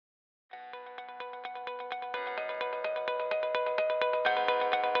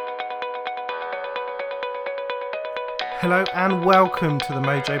Hello and welcome to the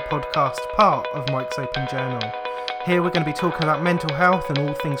Mojo Podcast, part of Mike's Open Journal. Here we're going to be talking about mental health and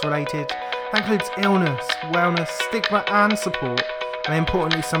all things related. That includes illness, wellness, stigma and support, and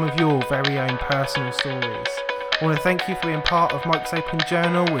importantly some of your very own personal stories. I want to thank you for being part of Mike's Open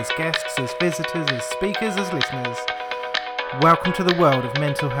Journal as guests, as visitors, as speakers, as listeners. Welcome to the world of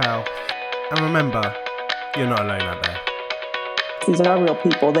mental health. And remember, you're not alone out there. These are real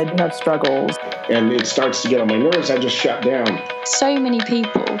people. They do have struggles. And it starts to get on my nerves. I just shut down. So many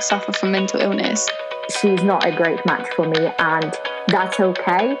people suffer from mental illness. She's not a great match for me, and that's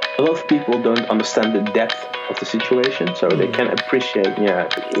okay. A lot of people don't understand the depth of the situation, so they can appreciate,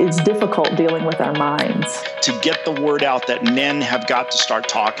 It's difficult dealing with our minds. To get the word out that men have got to start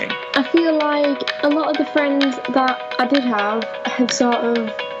talking. I feel like a lot of the friends that I did have sort of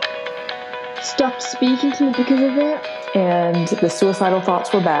stopped speaking to me because of it. And the suicidal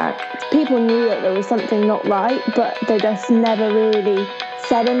thoughts were back. People knew that there was something not right, but they just never really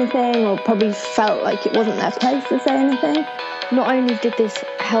said anything or probably felt like it wasn't their place to say anything. Not only did this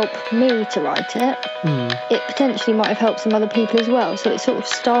help me to write it, it potentially might have helped some other people as well. So it sort of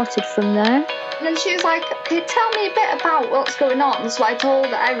started from there. And then she was like, "Can you tell me a bit about what's going on?" So I told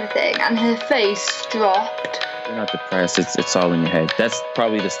her everything, and her face dropped. You're not depressed, it's all in your head. That's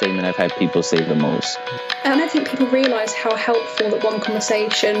probably the statement I've had people say the most. And I don't think people realise how helpful that one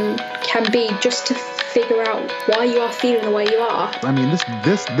conversation can be just to figure out why you are feeling the way you are. I mean,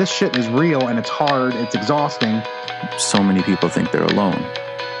 this shit is real and it's hard, it's exhausting. So many people think they're alone.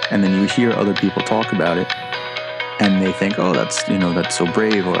 And then you hear other people talk about it and they think, oh, that's so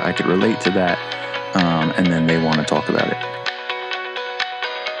brave, or I could relate to that. And then they want to talk about it.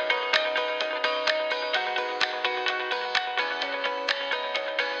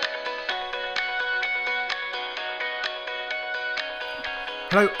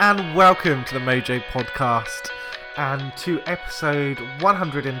 Hello and welcome to the Mojo Podcast and to episode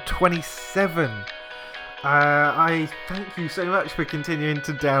 127. I thank you so much for continuing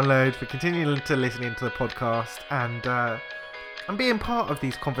to download, for continuing to listen into the podcast and being part of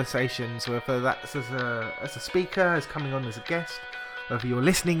these conversations, whether that's as a speaker, as coming on as a guest, whether you're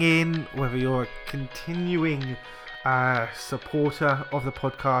listening in, whether you're a continuing supporter of the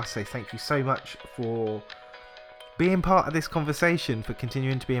podcast. So thank you so much for being part of this conversation, for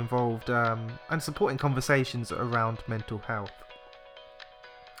continuing to be involved and supporting conversations around mental health.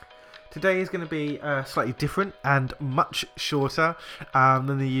 Today is going to be slightly different and much shorter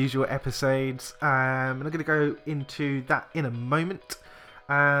than the usual episodes. I'm going to go into that in a moment.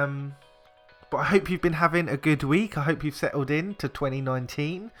 But I hope you've been having a good week. I hope you've settled in to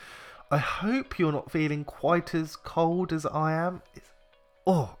 2019. I hope you're not feeling quite as cold as I am.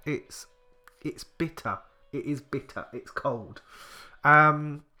 It's bitter. It is bitter. It's cold.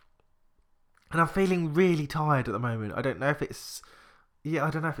 And I'm feeling really tired at the moment. I don't know if it's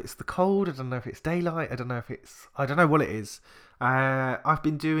the cold. I don't know if it's daylight. I don't know what it is. I've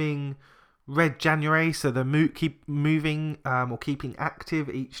been doing Red January, so keep moving or keeping active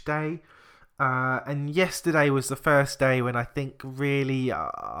each day. And yesterday was the first day when I think really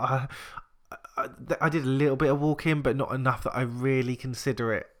I did a little bit of walking, but not enough that I really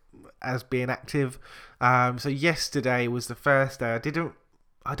consider it as being active. So yesterday was the first day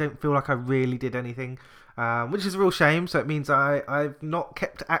I don't feel like I really did anything, which is a real shame. So it means I've not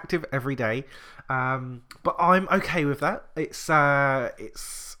kept active every day, but I'm okay with that. It's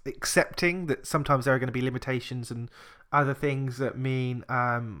accepting that sometimes there are going to be limitations and other things that mean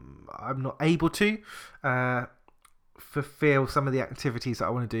I'm not able to fulfill some of the activities that I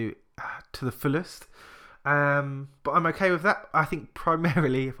want to do to the fullest. But I'm okay with that. I think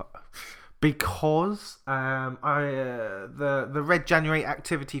primarily because the Red January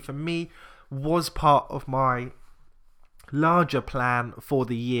activity for me was part of my larger plan for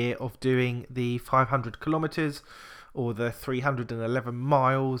the year of doing the 500 kilometers or the 311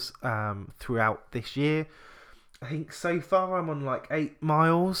 miles throughout this year. I think so far I'm on like 8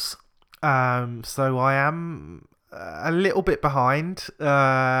 miles, so I am a little bit behind.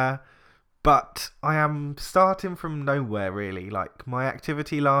 But I am starting from nowhere, really. Like, my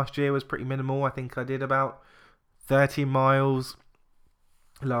activity last year was pretty minimal. I think I did about 30 miles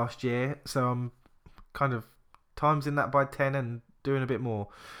last year. So I'm kind of timesing that by 10 and doing a bit more.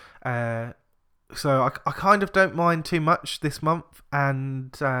 So I kind of don't mind too much this month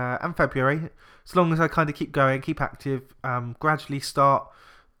and February. As long as I kind of keep going, keep active, gradually start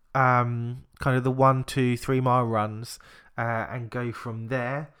kind of the 1, 2, 3 mile runs and go from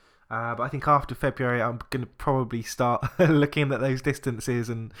there. But I think after February, I'm going to probably start looking at those distances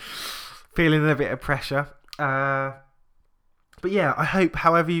and feeling a bit of pressure. But yeah, I hope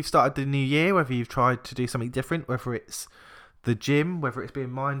however you've started the new year, whether you've tried to do something different, whether it's the gym, whether it's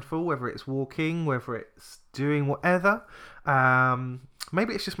being mindful, whether it's walking, whether it's doing whatever,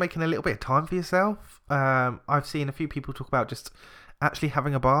 maybe it's just making a little bit of time for yourself. I've seen a few people talk about just actually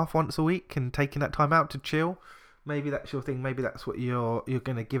having a bath once a week and taking that time out to chill. Maybe that's your thing. Maybe that's what you're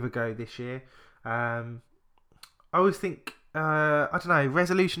going to give a go this year. I always think, I don't know,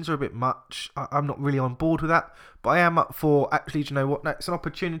 resolutions are a bit much. I'm not really on board with that, but I am up for actually, do you know what? No, it's an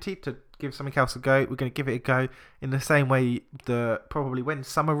opportunity to give something else a go. We're going to give it a go in the same way that probably when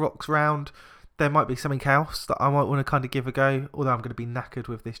summer rocks round, there might be something else that I might want to kind of give a go, although I'm going to be knackered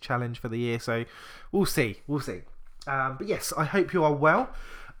with this challenge for the year. So we'll see. But yes, I hope you are well.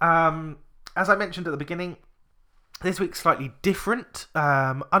 As I mentioned at the beginning, this week's slightly different.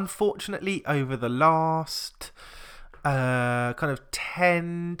 Unfortunately, over the last kind of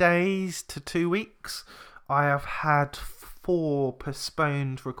 10 days to 2 weeks, I have had 4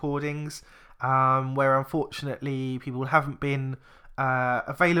 postponed recordings where unfortunately people haven't been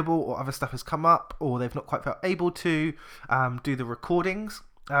available, or other stuff has come up, or they've not quite felt able to do the recordings.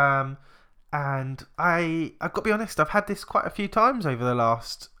 And I've got to be honest, I've had this quite a few times over the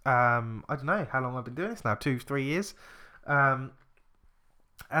last, I don't know how long I've been doing this now, 2-3 years. And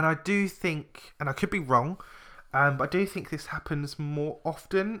I do think, and I could be wrong, but I do think this happens more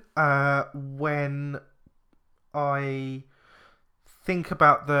often when I think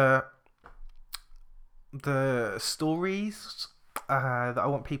about the stories that I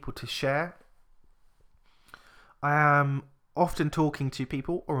want people to share. I am often talking to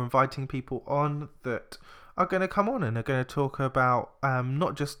people or inviting people on that are going to come on and are going to talk about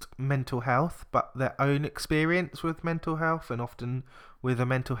not just mental health, but their own experience with mental health, and often with a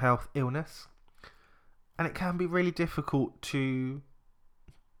mental health illness. And it can be really difficult to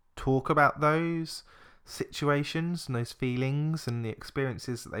talk about those situations and those feelings and the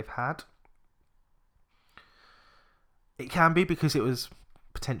experiences that they've had. It can be because it was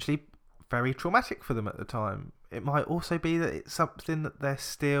potentially very traumatic for them at the time. It might also be that it's something that they're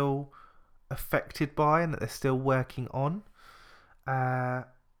still affected by and that they're still working on. And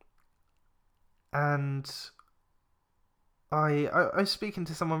I was speaking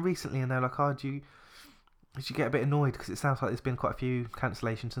to someone recently, and they're like, "Oh, did you get a bit annoyed because it sounds like there's been quite a few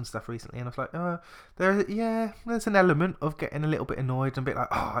cancellations and stuff recently?" And I was like, there's an element of getting a little bit annoyed and a bit like,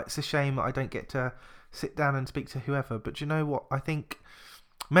 oh, it's a shame that I don't get to sit down and speak to whoever. But you know what? I think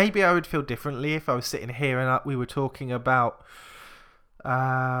maybe I would feel differently if I was sitting here and we were talking about,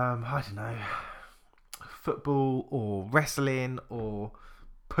 I don't know, football or wrestling or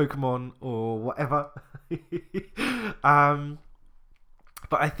Pokemon or whatever.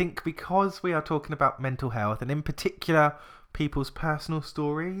 But I think because we are talking about mental health, and in particular people's personal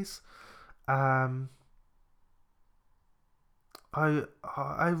stories, I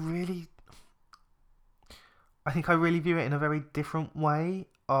think I really view it in a very different way.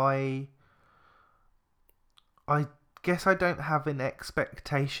 I guess I don't have an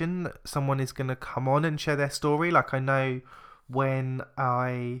expectation that someone is going to come on and share their story. Like, I know when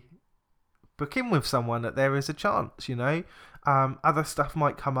I book in with someone that there is a chance, you know. Other stuff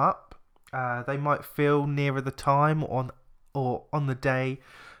might come up. They might feel nearer the time or on the day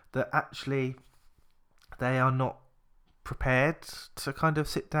that actually they are not prepared to kind of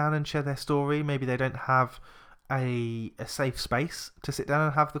sit down and share their story. Maybe they don't have a safe space to sit down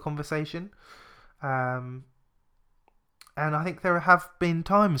and have the conversation. And I think there have been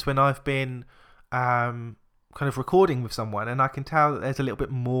times when I've been kind of recording with someone, and I can tell that there's a little bit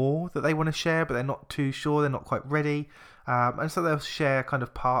more that they want to share, but they're not too sure, they're not quite ready. And so they'll share kind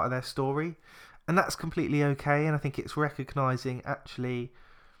of part of their story, and that's completely okay. And I think it's recognising actually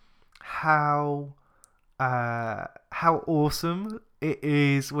how awesome it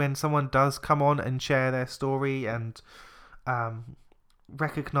is when someone does come on and share their story, and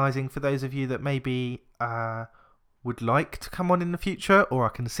recognising for those of you that maybe would like to come on in the future or are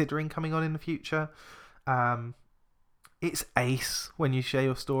considering coming on in the future, it's ace when you share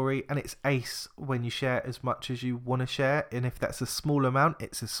your story, and it's ace when you share as much as you want to share. And if that's a small amount,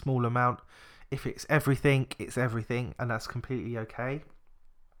 it's a small amount. If it's everything, it's everything, and that's completely okay.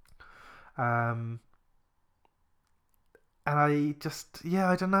 And I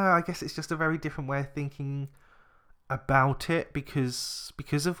don't know, I guess it's just a very different way of thinking about it because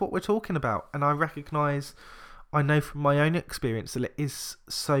of what we're talking about. And I know from my own experience that it is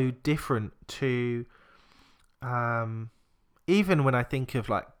so different to even when I think of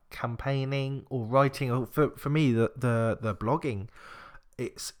like campaigning or writing, or for me the blogging,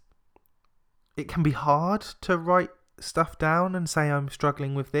 it can be hard to write stuff down and say I'm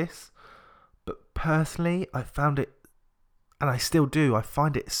struggling with this. But personally, I found it and I still do, I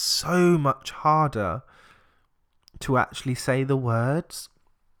find it so much harder to actually say the words.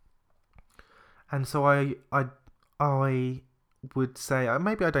 And so I would say,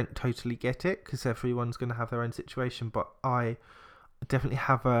 maybe I don't totally get it, because everyone's going to have their own situation, but I definitely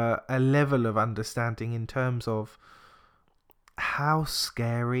have a level of understanding in terms of how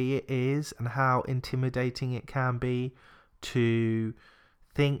scary it is and how intimidating it can be to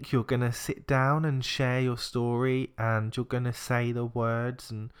think you're going to sit down and share your story and you're going to say the words,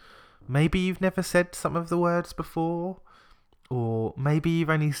 and maybe you've never said some of the words before, or maybe you've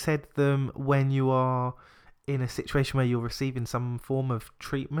only said them when you are in a situation where you're receiving some form of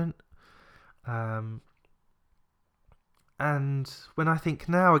treatment. And when I think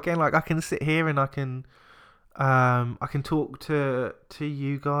now, again, like, I can sit here and I can talk to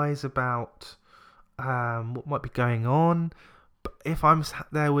you guys about what might be going on. But if I'm sat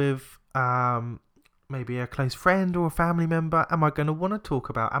there with maybe a close friend or a family member, am I going to want to talk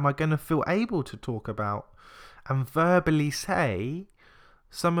about? Am I going to feel able to talk about and verbally say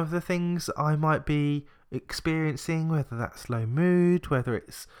some of the things I might be experiencing, whether that's low mood, whether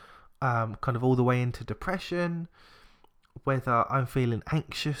it's kind of all the way into depression, whether I'm feeling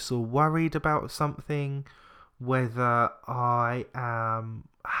anxious or worried about something, whether I am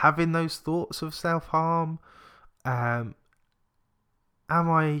having those thoughts of self-harm? Am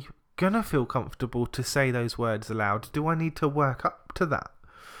I going to feel comfortable to say those words aloud? Do I need to work up to that?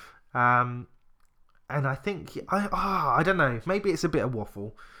 And I think, I don't know, maybe it's a bit of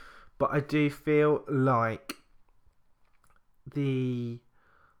waffle, but I do feel like the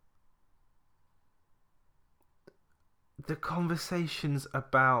conversations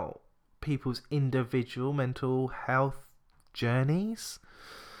about people's individual mental health journeys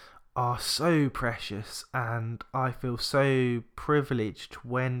are so precious, and I feel so privileged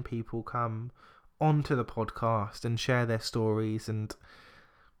when people come onto the podcast and share their stories, and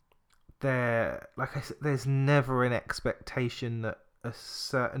like I said, there's never an expectation that a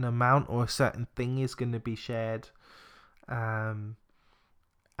certain amount or a certain thing is going to be shared, and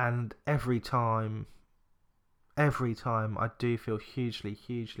every time I do feel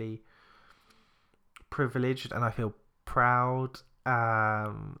hugely privileged, and I feel proud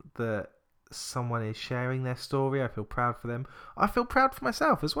that someone is sharing their story. I feel proud for them. I feel proud for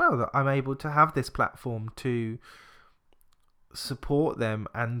myself as well, that I'm able to have this platform to support them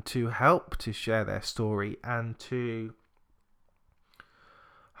and to help to share their story and to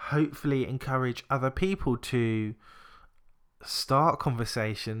hopefully encourage other people to start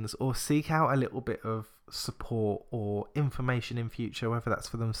conversations or seek out a little bit of support or information in future, whether that's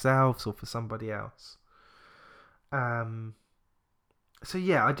for themselves or for somebody else. So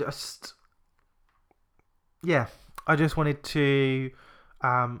yeah, I just wanted to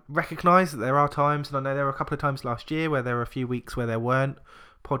recognise that there are times, and I know there were a couple of times last year where there were a few weeks where there weren't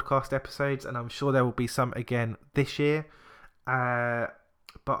podcast episodes, and I'm sure there will be some again this year.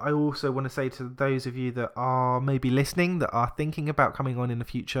 But I also want to say to those of you that are maybe listening, that are thinking about coming on in the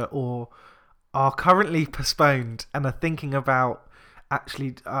future, or are currently postponed and are thinking about,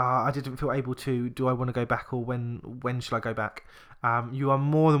 actually, I didn't feel able to, do I want to go back, or when should I go back? You are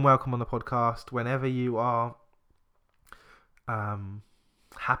more than welcome on the podcast whenever you are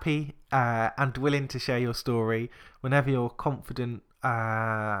happy and willing to share your story, whenever you're confident,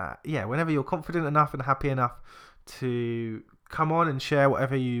 whenever you're confident enough and happy enough to come on and share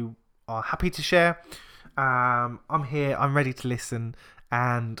whatever you are happy to share. I'm here, I'm ready to listen,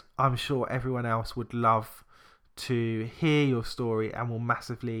 and I'm sure everyone else would love to hear your story and will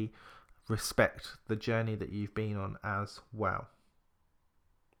massively respect the journey that you've been on as well.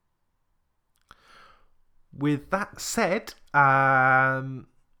 With that said, I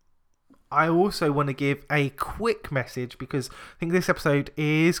also want to give a quick message, because I think this episode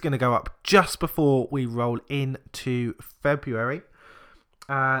is going to go up just before we roll into February.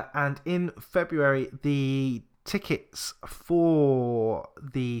 And in February, the tickets for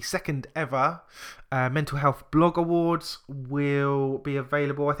the second ever Mental Health Blog Awards will be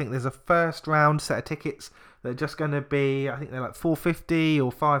available. I think there's a first round set of tickets that are just going to be, I think they're like £4.50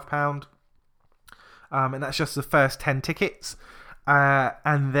 or £5. And that's just the first 10 tickets.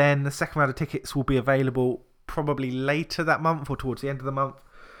 And then the second round of tickets will be available probably later that month or towards the end of the month.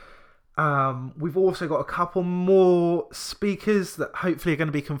 We've also got a couple more speakers that hopefully are going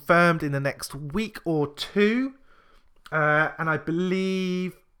to be confirmed in the next week or two. And I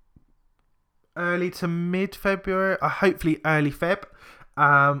believe early to mid-February, hopefully early Feb.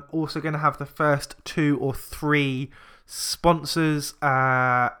 Also going to have the first 2 or 3 sponsors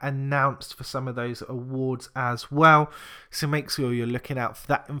announced for some of those awards as well, so make sure you're looking out for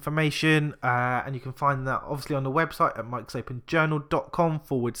that information, and you can find that obviously on the website at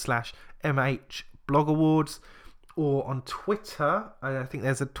mikesopenjournal.com/MH Blog Awards, or on Twitter. I think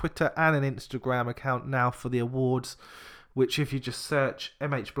there's a Twitter and an Instagram account now for the awards, which if you just search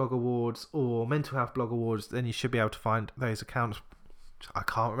MH Blog Awards or Mental Health Blog Awards, then you should be able to find those accounts. I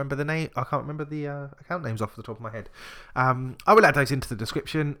can't remember the name. I can't remember the account names off the top of my head. I will add those into the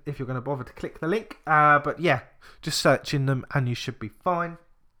description if you're going to bother to click the link. But yeah, just searching them and you should be fine.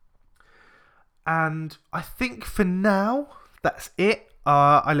 And I think for now, that's it.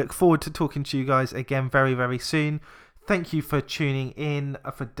 I look forward to talking to you guys again very, very soon. Thank you for tuning in,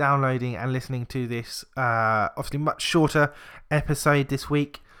 for downloading and listening to this obviously much shorter episode this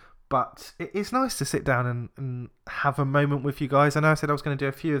week. But it is nice to sit down and have a moment with you guys. I know I said I was going to do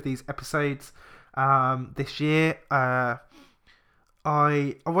a few of these episodes this year. I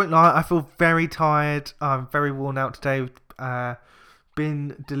won't lie, I feel very tired. I'm very worn out today.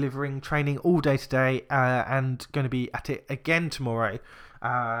 Been delivering training all day today and going to be at it again tomorrow.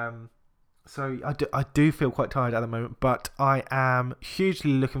 So I do feel quite tired at the moment, but I am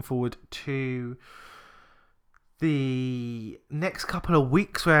hugely looking forward to the next couple of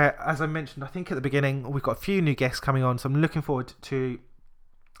weeks where, as I mentioned, I think at the beginning, we've got a few new guests coming on, so I'm looking forward to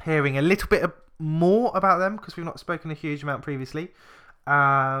hearing a little bit more about them because we've not spoken a huge amount previously. So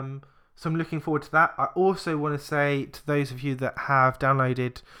I'm looking forward to that. I also want to say to those of you that have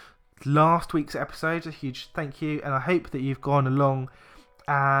downloaded last week's episode, a huge thank you, and I hope that you've gone along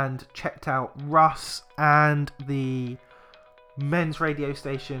and checked out Russ and the men's radio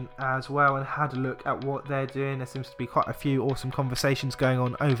station as well and had a look at what they're doing. There seems to be quite a few awesome conversations going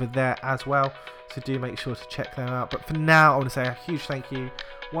on over there as well, so do make sure to check them out. But for now, I want to say a huge thank you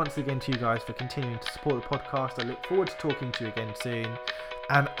once again to you guys for continuing to support the podcast. I look forward to talking to you again soon,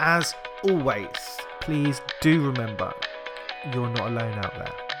 and as always, please do remember, you're not alone out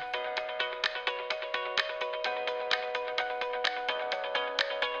there.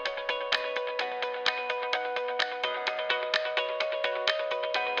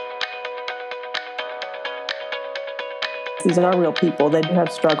 These are real people. They do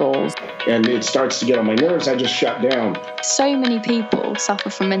have struggles. And it starts to get on my nerves. I just shut down. So many people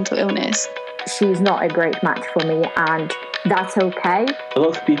suffer from mental illness. She's not a great match for me, and that's okay. A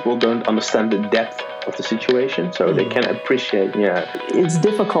lot of people don't understand the depth of the situation, so they can appreciate, It's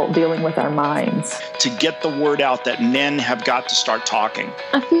difficult dealing with our minds. To get the word out that men have got to start talking.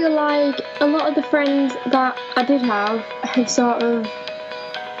 I feel like a lot of the friends that I did have sort of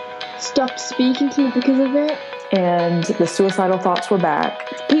stopped speaking to me because of it. And the suicidal thoughts were back.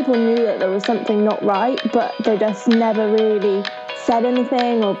 People knew that there was something not right, but they just never really said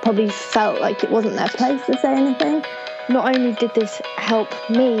anything or probably felt like it wasn't their place to say anything. Not only did this help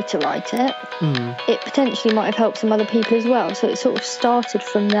me to write it, it potentially might have helped some other people as well. So it sort of started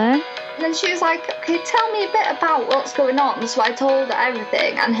from there. And then she was like, "Can you tell me a bit about what's going on?" So I told her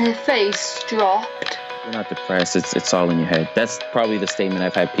everything, and her face dropped. You're not depressed, it's all in your head. That's probably the statement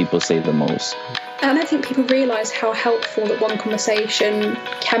I've had people say the most. And I think people realise how helpful that one conversation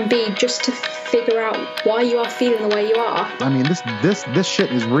can be just to figure out why you are feeling the way you are. I mean, this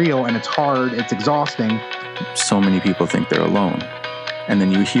shit is real, and it's hard, it's exhausting. So many people think they're alone. And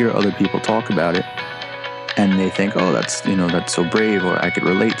then you hear other people talk about it, and they think, oh, that's so brave, or I could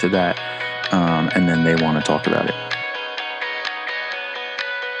relate to that. And then they want to talk about it.